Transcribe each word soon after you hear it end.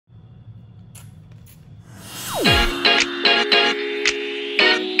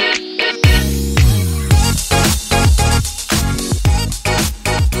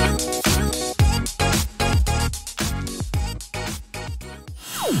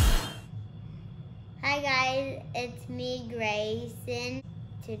guys, it's me, Grayson.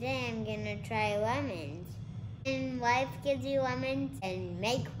 Today I'm gonna try lemons. And life gives you lemons and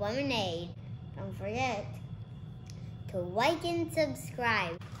make lemonade. Don't forget to like and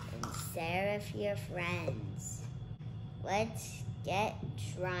subscribe and share with your friends. Let's get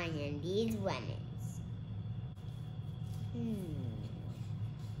trying these lemons.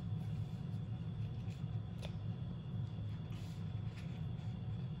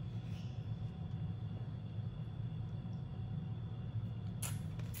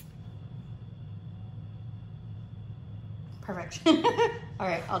 Perfect. All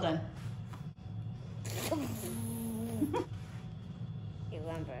right, all done.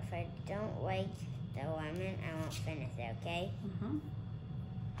 Remember, if I don't like the lemon, I won't finish it, okay? Mm-hmm.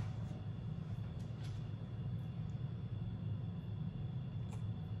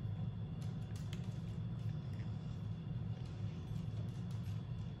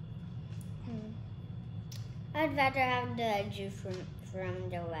 I'd rather have the juice from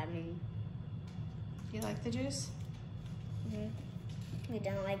the lemon. Do you like the juice? We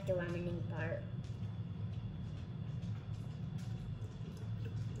don't like the lemoning part.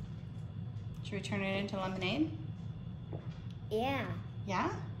 Should we turn it into lemonade? Yeah.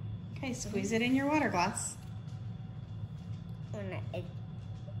 Yeah? Okay, squeeze it in your water glass. And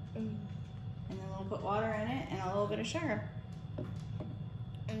then we'll put water in it and a little bit of sugar.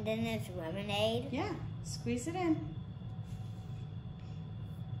 And then there's lemonade? Yeah, squeeze it in.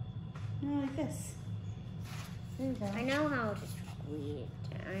 No, like this. There you go. I know how to squeeze.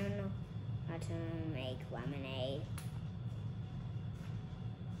 I don't know how to make lemonade.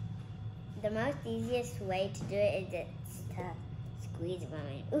 The most easiest way to do it is to squeeze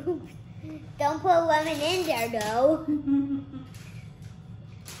lemon. Oops. Don't put lemon in there though.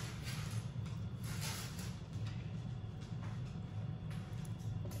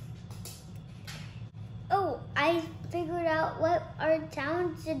 Oh, I figured out what our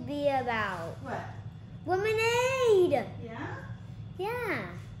town should be about. What? Lemonade! Yeah? Yeah.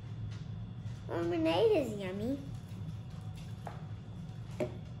 Lemonade is yummy.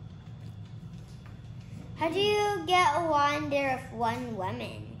 How do you get a wine there with one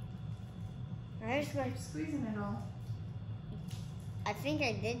lemon? Just like squeezing it all. I think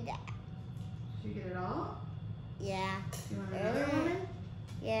I did that. Did you get it all? Yeah. Do you want another lemon?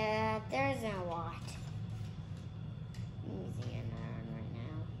 Yeah, there isn't a lot. I'm using another one right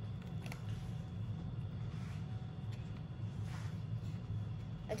now.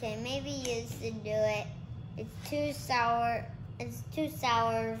 Okay, maybe you should do it. It's too sour. It's too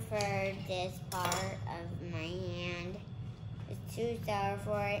sour for this part of my hand. It's too sour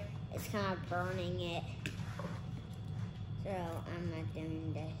for it. It's kind of burning it. So I'm not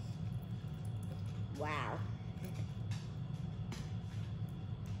doing this. Wow.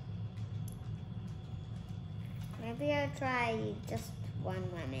 Maybe I'll try just one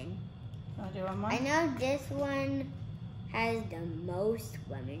lemon. Want to do one more? I know this one has the most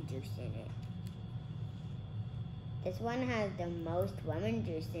lemon juice in it. This one has the most lemon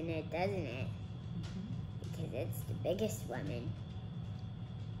juice in it, doesn't it? Because it's the biggest lemon.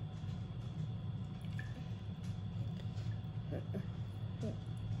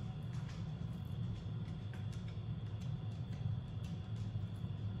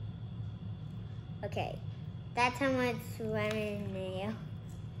 Okay, that's how much lemon there.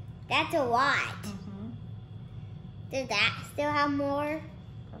 That's a lot. Does that still have more?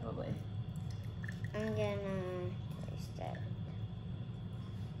 Probably. I'm gonna taste it.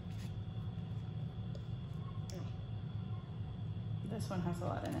 This one has a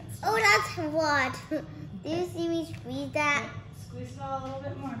lot in it. Oh, that's a lot. Do you see me squeeze that? Squeeze it all a little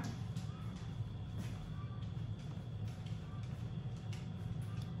bit more.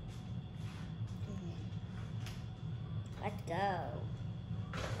 Let's go.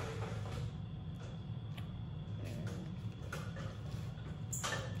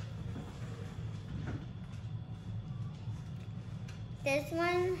 This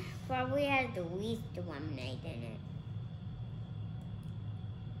one probably has the least lemonade in it.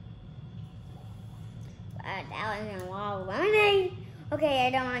 That was a lot of lemonade. Okay, I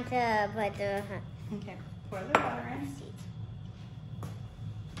don't want to put the... Okay, pour the water in.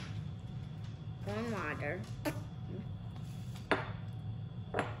 Warm water.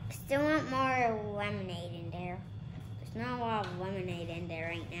 Still want more lemonade in there. There's not a lot of lemonade in there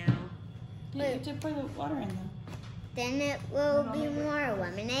right now. Yeah, you have to pour the water in though. Then it will be more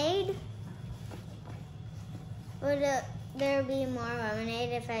lemonade. Will there be more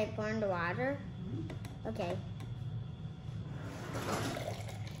lemonade if I pour in the water? Okay.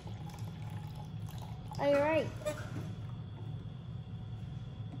 Oh, you're right.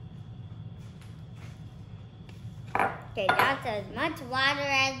 Okay, that's as much water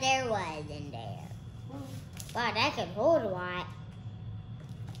as there was in there. Wow, that could hold a lot.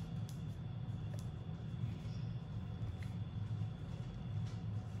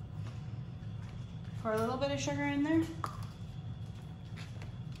 Pour a little bit of sugar in there.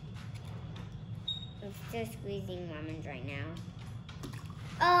 I'm still squeezing lemons right now.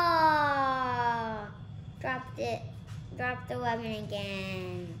 Oh, dropped it. Dropped the lemon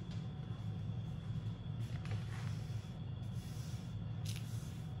again.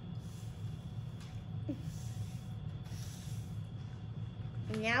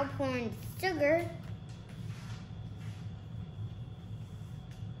 Now pouring sugar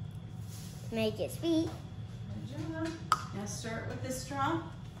to make it sweet. Good job. Now start with the straw.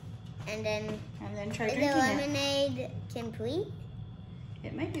 And then Try is drinking the lemonade complete?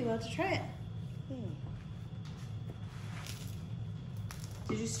 it. Might be well to try it.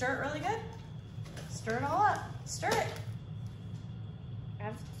 Did you stir it really good? Stir it all up. Stir it. I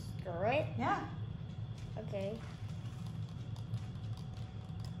have to stir it? Yeah. Okay.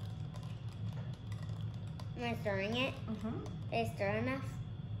 Am I stirring it? Did I stir enough?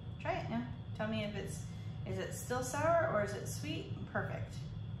 Try it now. Tell me if is it still sour or is it sweet? Perfect.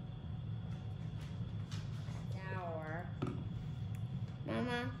 Sour.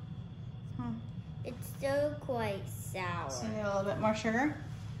 Mama, it's still quite sour. So you need a little bit more sugar?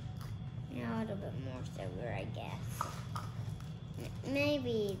 Yeah, a little bit more sugar, I guess.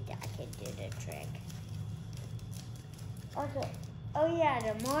 Maybe that could do the trick. Okay. Oh yeah,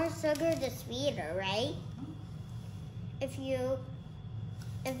 the more sugar, the sweeter, right? If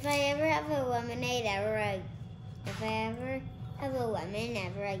I ever have a lemonade if I ever have a lemon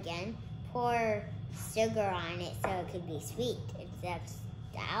ever again, pour sugar on it so it could be sweet instead of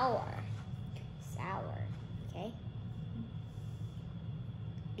sour. Sour, okay?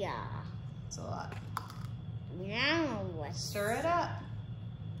 Yeah. It's a lot. Now let's Stir it up.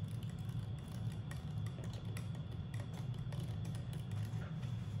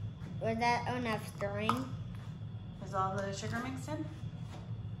 Was that enough stirring? Is all the sugar mixed in?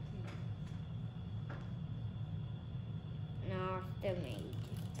 No, still need.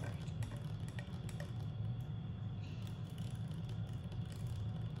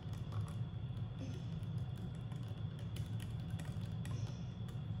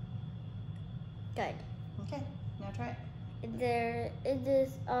 Good. Okay, now try it. Is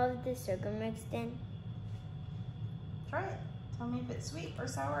this all of the sugar mixed in? Try it. Tell me if it's sweet or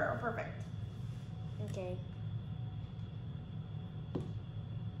sour or perfect. Okay.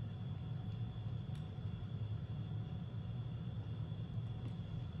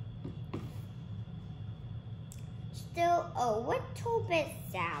 Still a little bit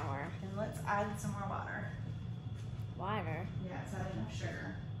sour. And let's add some more water. Water? Yeah, it's not enough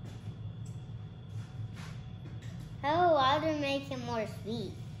sugar. How will water make it more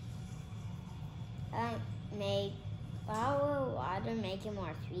sweet? How will water make it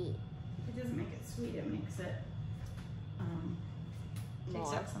more sweet? It doesn't make it sweet, it makes it, takes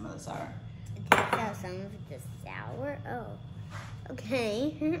More. out some of the sour. It takes out some of the sour? Oh,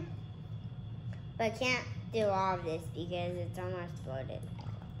 okay. But I can't do all of this because it's almost loaded.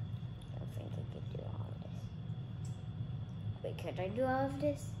 I don't think I could do all of this. Wait, could I do all of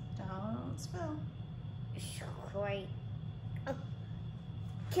this? Don't spill. Quite. Oh,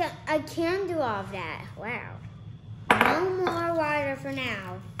 I can do all of that. Wow. No more water for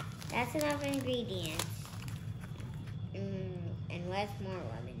now. That's enough ingredients. And less more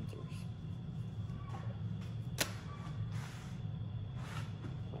lemon juice.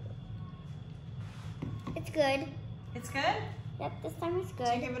 It's good. It's good? Yep, this time it's Do you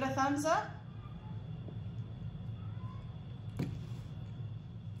good. give it a thumbs up?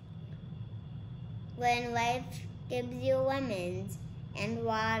 When life gives you lemons and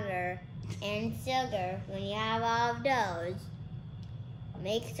water and sugar, when you have all of those,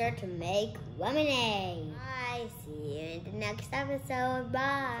 make sure to make lemonade. Bye. See you in the next episode.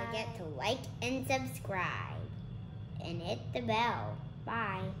 Bye. Don't forget to like and subscribe and hit the bell.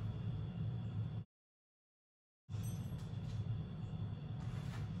 Bye.